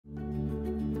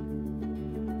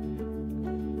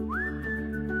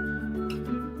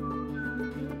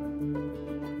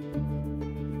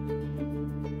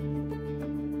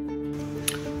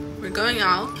going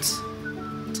out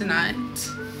tonight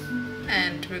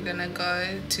and we're gonna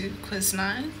go to quiz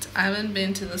night. I haven't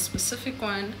been to the specific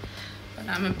one, but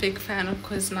I'm a big fan of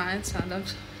quiz nights. I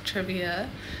love trivia.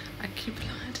 I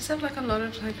just have like a lot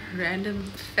of like random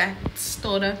facts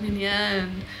stored up in here,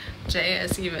 and Jay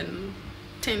has even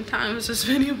 10 times as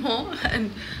many more,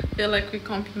 and feel like we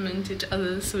complement each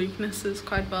other's weaknesses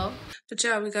quite well. But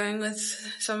yeah, we're going with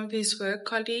some of his work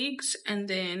colleagues, and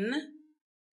then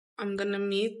I'm gonna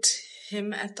meet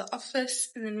him at the office,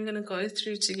 and then we're gonna go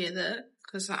through together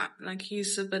because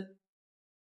he's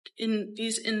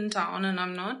in town and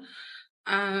I'm not.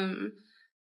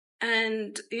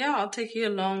 And yeah, I'll take you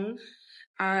along.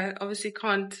 I obviously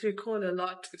can't record a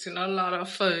lot because we're not allowed our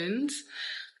phones,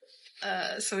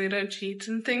 so we don't cheat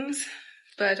and things.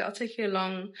 But I'll take you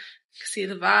along, see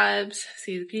the vibes,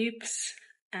 see the peeps,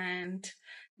 and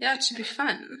yeah, it should be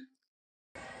fun.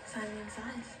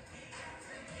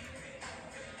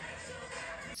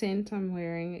 The scent I'm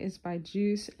wearing is by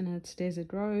Juice and it's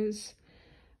Desert Rose.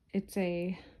 It's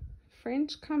a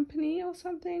French company or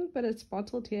something, but it's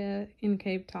bottled here in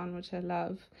Cape Town, which I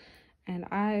love. And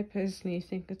I personally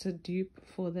think it's a dupe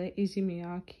for the Issey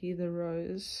Miyake, the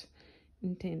Rose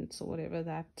Intense or whatever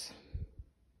that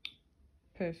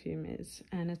perfume is.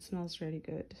 And it smells really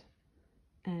good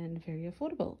and very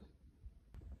affordable.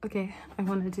 Okay, I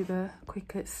want to do the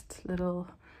quickest little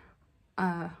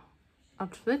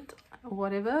outfit or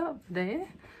whatever there.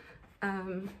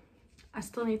 I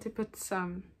still need to put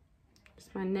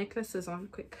just my necklaces on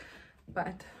quick,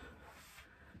 but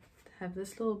have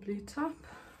this little blue top.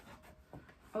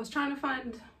 I was trying to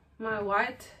find my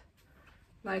white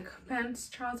like pants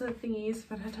trouser thingies,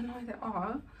 but I don't know where they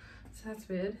are, so that's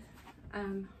weird.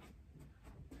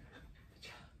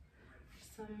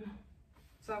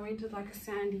 So I went with like a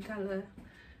sandy color,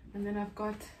 and then I've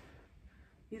got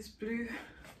these blue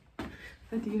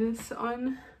Adidas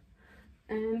on,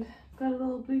 and got a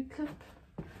little blue clip,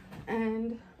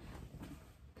 and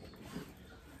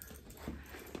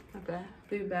a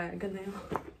blue bag, and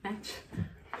they'll match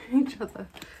each other.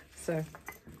 So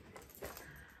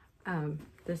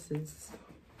this is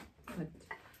what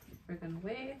we're gonna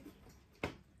wear.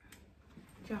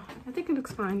 Yeah, I think it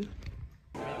looks fine.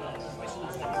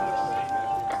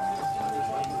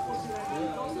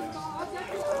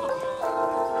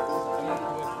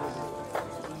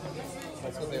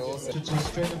 Just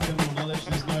straight up general knowledge,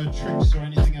 there's no tricks or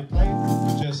anything at play,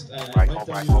 just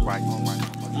Alright.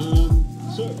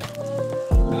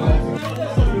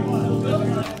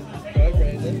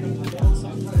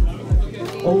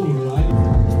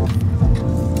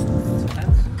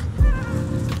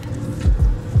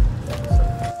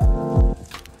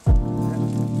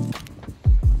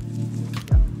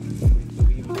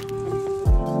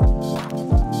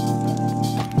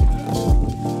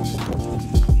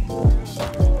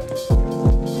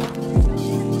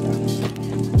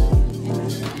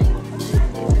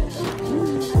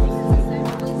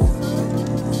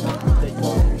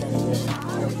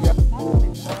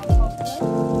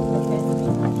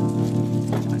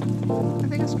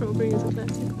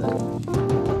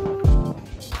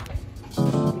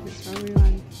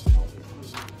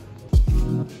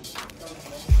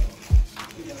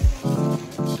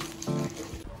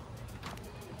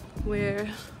 Where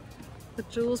the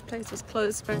Jules place was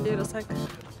closed, apparently it was like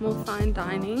more fine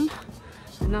dining,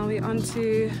 and now we're on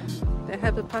to, they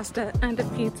have a pasta and a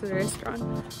pizza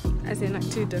restaurant, as in like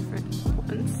two different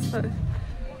ones, so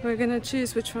we're gonna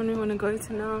choose which one we want to go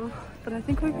to now, but I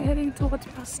think we're heading towards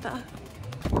pasta.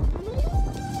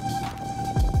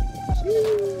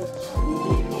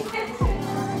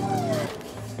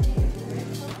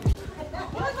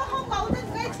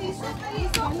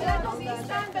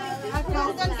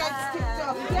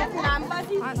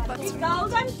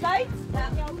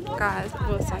 Guys, it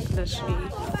was like literally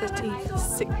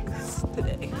 36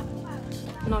 today.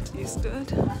 Not used to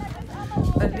it,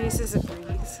 but at least it's a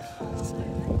breeze. So,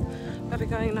 where we're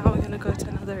going now, we're gonna go to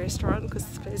another restaurant because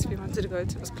the place we wanted to go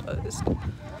to was closed.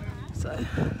 So,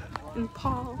 in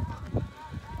Paarl.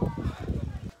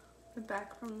 We're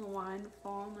back from the wine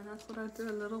farm, and I thought I'd do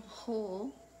a little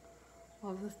haul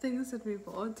of the things that we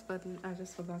bought, but I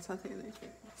just forgot something.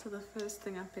 So the first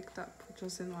thing I picked up, which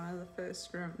was in one of the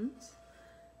first rooms,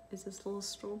 is this little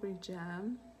strawberry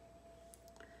jam.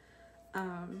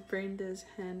 Brenda's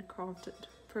handcrafted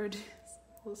produce.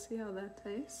 We'll see how that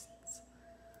tastes.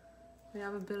 We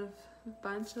have a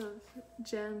bunch of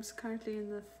jams currently in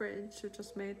the fridge, which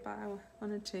was made by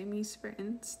one of Jamie's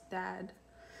friends' dad.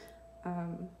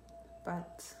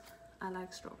 But I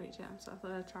like strawberry jam, so I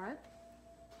thought I'd try it.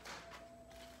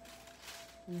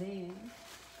 And then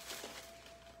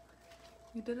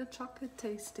We did a chocolate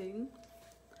tasting,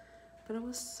 but it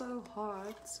was so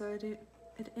hot, so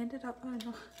it ended up, oh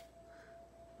no,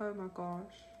 oh my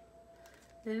gosh,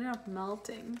 it ended up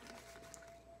melting.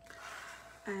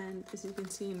 And as you can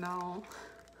see now,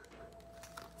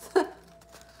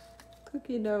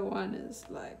 cookie dough one is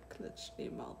like literally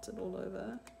melted all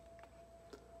over.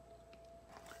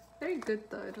 Very good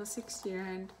though. It was 60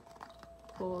 rand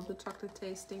for the chocolate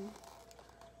tasting,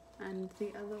 and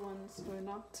the other ones were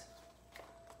not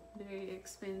very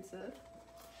expensive.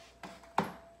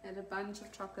 Had a bunch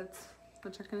of chocolates,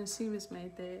 which I can assume is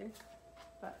made there,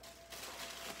 but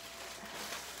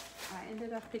I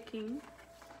ended up picking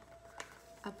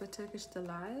up a Turkish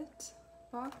Delight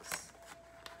box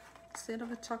instead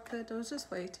of a chocolate. It was just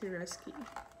way too risky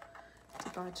to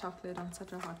buy chocolate on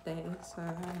such a hot day, so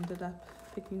I ended up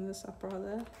picking this up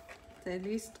rather. They're at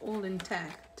least all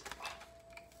intact.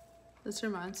 This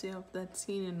reminds me of that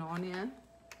scene in Narnia.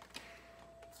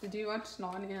 Did you watch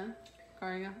Narnia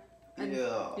growing up? And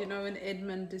yeah. You know when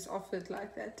Edmund is offered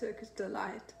like that Turkish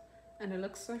Delight, and it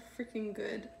looks so freaking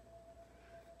good.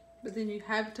 But then you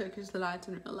have Turkish Delight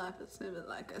in real life, it's never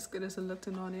like as good as it looked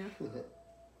in Narnia.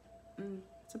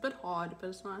 It's a bit hard, but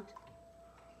it's nice.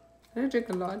 I don't drink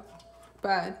a lot,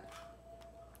 but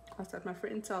I was at my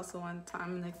friend's house one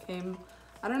time and they came,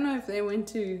 I don't know if they went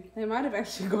to, they might have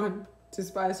actually gone to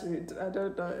Spice Route, I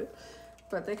don't know.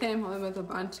 But they came home with a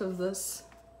bunch of these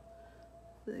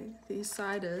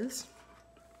ciders,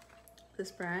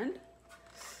 this brand.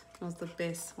 It was the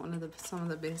best, some of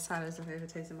the best ciders I've ever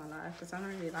tasted in my life, because I don't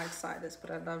really like ciders, but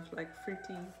I love like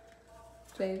fruity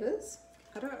flavors.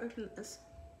 How do I open this?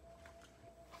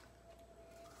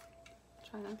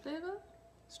 Try that flavor.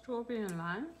 Strawberry and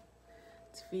lime.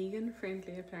 It's vegan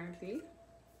friendly apparently.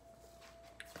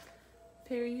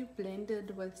 Perry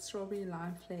blended with strawberry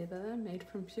lime flavor, made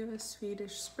from pure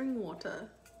Swedish spring water.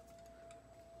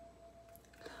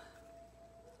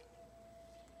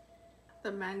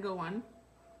 The mango one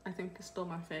I think is still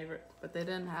my favorite, but they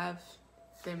didn't have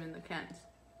them in the cans.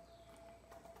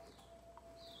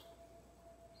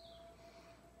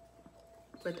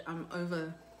 But I'm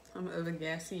over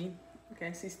gassy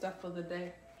stuff for the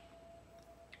day.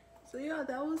 So yeah,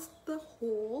 that was the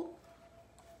haul.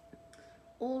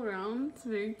 All around,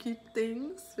 very cute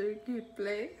things, very cute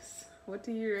place. What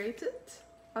do you rate it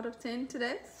out of 10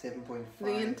 today? 7.5.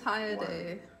 The entire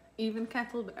day, even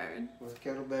Cattle Baron. With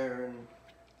Cattle Baron,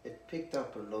 it picked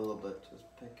up a little bit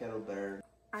with Cattle Baron.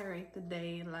 I rate the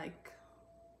day like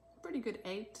pretty good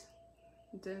 8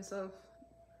 in terms of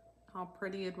how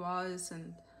pretty it was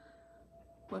and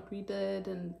what we did,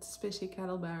 and especially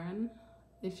Cattle Baron.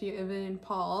 If you're ever in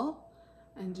Paarl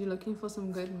and you're looking for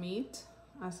some good meat,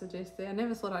 I suggest it. I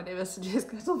never thought I'd ever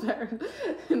suggest Cattle Baron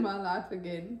in my life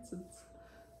again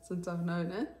since I've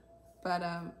known it. But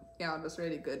yeah, it was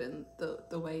really good, and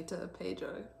the waiter,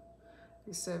 Pedro,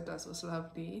 who served us was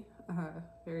lovely.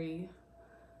 Very,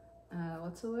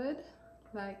 what's the word?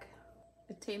 Like,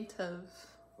 attentive.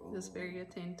 He was very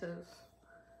attentive.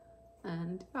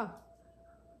 And yeah,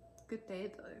 good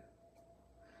day though.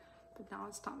 But now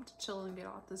it's time to chill and get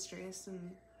out the stress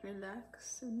and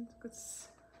relax. And because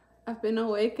I've been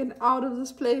awake and out of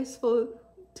this place for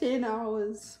 10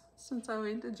 hours since I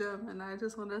went to gym, and I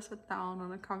just want to sit down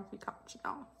on a comfy couch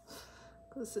now.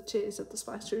 Because the chairs at the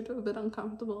Spice Route are a bit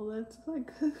uncomfortable. That's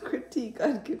like a critique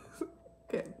I'd give.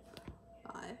 Okay.